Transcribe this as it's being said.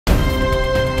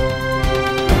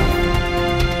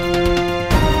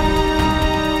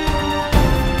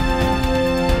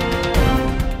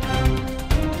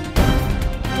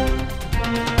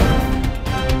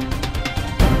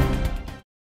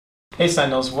Hey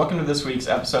Sentinels, welcome to this week's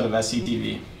episode of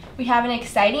SCTV. We have an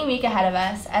exciting week ahead of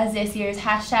us as this year's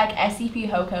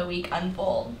 #SCPHOCO week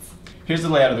unfolds. Here's the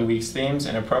layout of the week's themes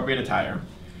and appropriate attire.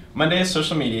 Monday is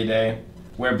Social Media Day.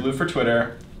 Wear blue for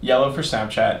Twitter, yellow for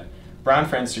Snapchat, brown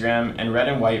for Instagram, and red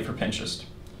and white for Pinterest.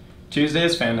 Tuesday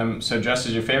is Fandom, so dress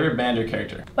as your favorite band or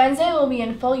character. Wednesday will be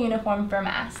in full uniform for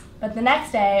Mass, but the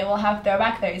next day we'll have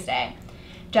Throwback Thursday.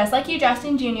 Dress like you dressed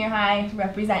in junior high,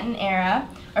 represent an era,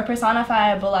 or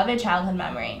personify a beloved childhood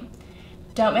memory.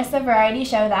 Don't miss the variety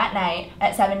show that night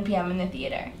at 7 p.m. in the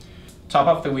theater. Top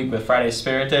off the week with Friday's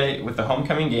Spirit Day with the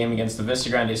homecoming game against the Vista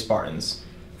Grande Spartans.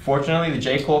 Fortunately, the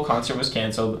J. Cole concert was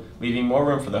canceled, leaving more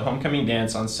room for the homecoming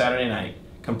dance on Saturday night,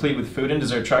 complete with food and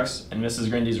dessert trucks and Mrs.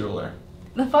 Grindy's ruler.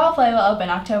 The Fall Play will open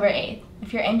October 8th.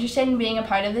 If you're interested in being a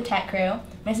part of the tech crew,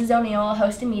 Mrs. O'Neill will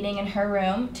host a meeting in her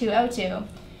room 202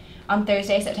 on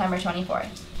Thursday, September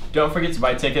 24th. Don't forget to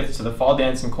buy tickets to the Fall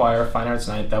Dance and Choir Fine Arts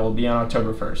Night that will be on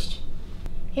October 1st.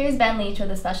 Here's Ben Leach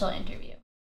with a special interview.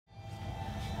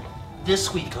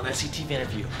 This week on SCTV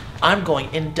Interview, I'm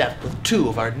going in depth with two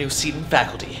of our new Seton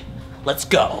faculty. Let's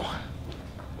go.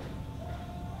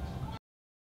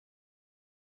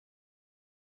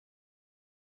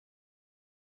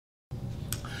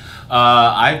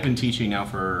 I've been teaching now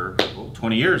for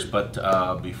 20 years,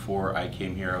 but before I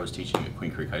came here I was teaching at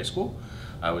Queen Creek High School.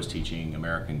 I was teaching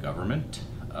American government,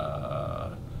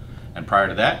 and prior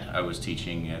to that I was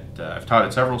teaching at, I've taught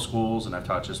at several schools, and I've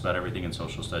taught just about everything in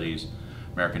social studies,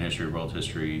 American history, world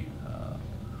history,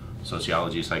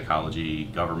 sociology, psychology,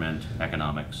 government,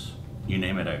 economics, you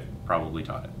name it, I've probably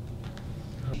taught it.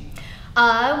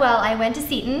 Well, I went to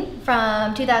Seton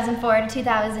from 2004 to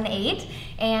 2008,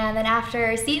 and then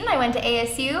after Seton I went to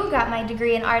ASU, got my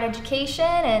degree in art education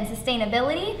and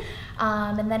sustainability,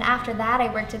 and then after that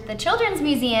I worked at the Children's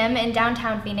Museum in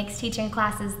downtown Phoenix teaching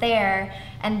classes there,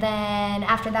 and then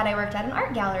after that I worked at an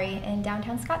art gallery in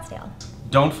downtown Scottsdale.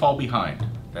 Don't fall behind.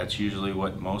 That's usually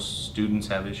what most students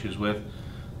have issues with.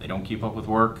 They don't keep up with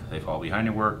work, they fall behind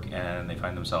in work, and they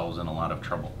find themselves in a lot of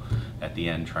trouble at the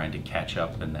end trying to catch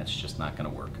up, and that's just not going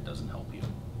to work. It doesn't help you.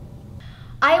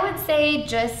 I would say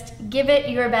just give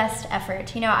it your best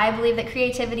effort. You know, I believe that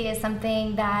creativity is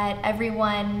something that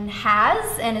everyone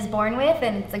has and is born with,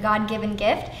 and it's a God-given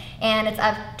gift, and it's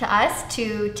up to us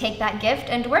to take that gift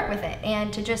and to work with it,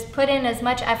 and to just put in as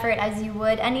much effort as you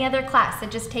would any other class.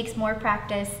 It just takes more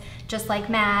practice, just like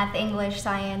math, English,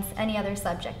 science, any other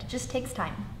subject. It just takes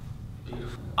time.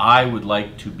 I would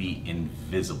like to be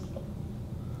invisible.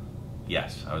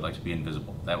 Yes, I would like to be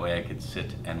invisible. That way I could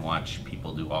sit and watch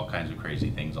people do all kinds of crazy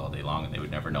things all day long and they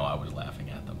would never know I was laughing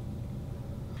at them.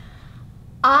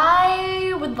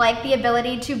 I would like the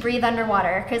ability to breathe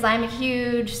underwater because I'm a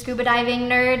huge scuba diving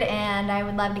nerd, and I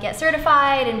would love to get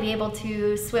certified and be able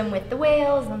to swim with the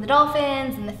whales and the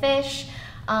dolphins and the fish.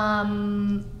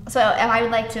 So I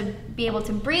would like to be able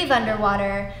to breathe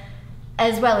underwater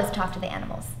as well as talk to the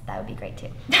animals. That would be great too.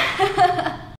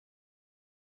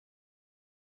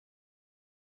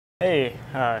 Hey,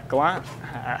 Gallant.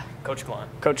 Coach Gallant.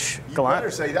 Coach You Gallant.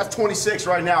 better say, that's 26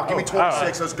 right now. Give me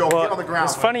 26. Let's go. Well, Get on the ground.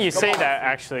 it's funny you Come say on. that,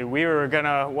 actually. We were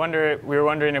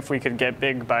wondering if we could get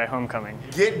big by homecoming.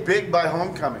 Get big by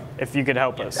homecoming. If you could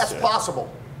help us. That's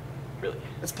possible. Really?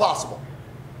 It's possible.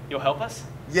 You'll help us?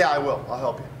 Yeah, I will. I'll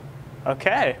help you.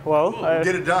 Okay, well,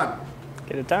 Get it done.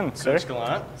 get it done, sir. Coach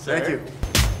Gallant. Thank you.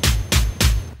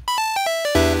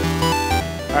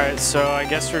 All right, so I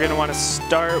guess we're gonna want to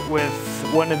start with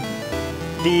one of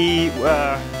the,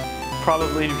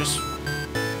 probably just,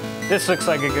 this looks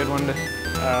like a good one to,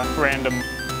 random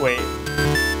weight.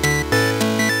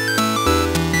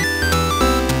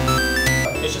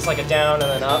 It's just like a down and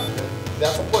then up.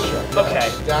 That's a push-up. Okay.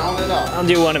 Down and up. I'll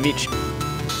do one of each.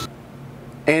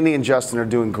 Andy and Justin are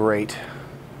doing great.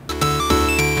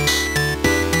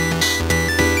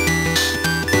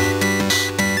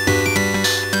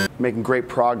 Making great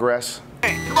progress.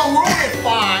 Come on, we're only at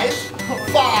 5.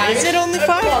 5. Is it only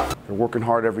 5? They're working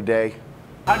hard every day.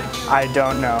 I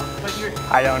don't know.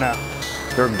 I don't know.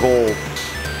 Their goal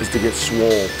is to get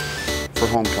swole for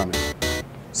homecoming.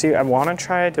 See, I want to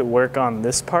try to work on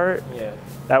this part. Yeah.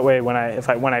 That way, when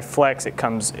I flex,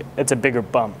 it's a bigger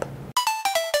bump.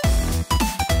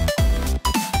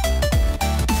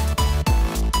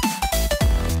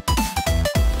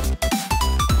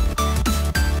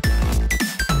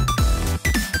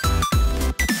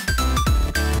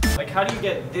 Like, how do you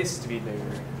get this to be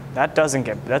bigger? That doesn't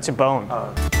get, that's a bone.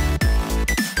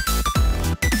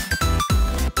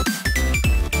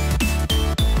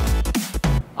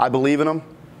 I believe in them.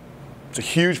 It's a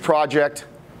huge project.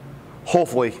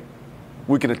 Hopefully,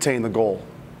 we can attain the goal.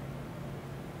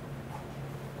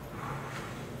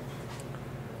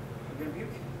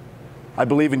 I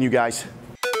believe in you guys.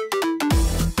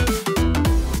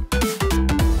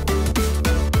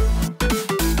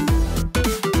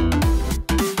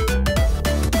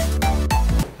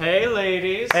 Hey,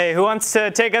 ladies. Hey, who wants to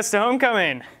take us to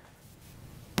homecoming?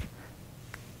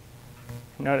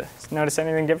 Notice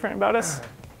anything different about us?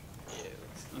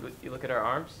 You look at our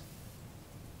arms.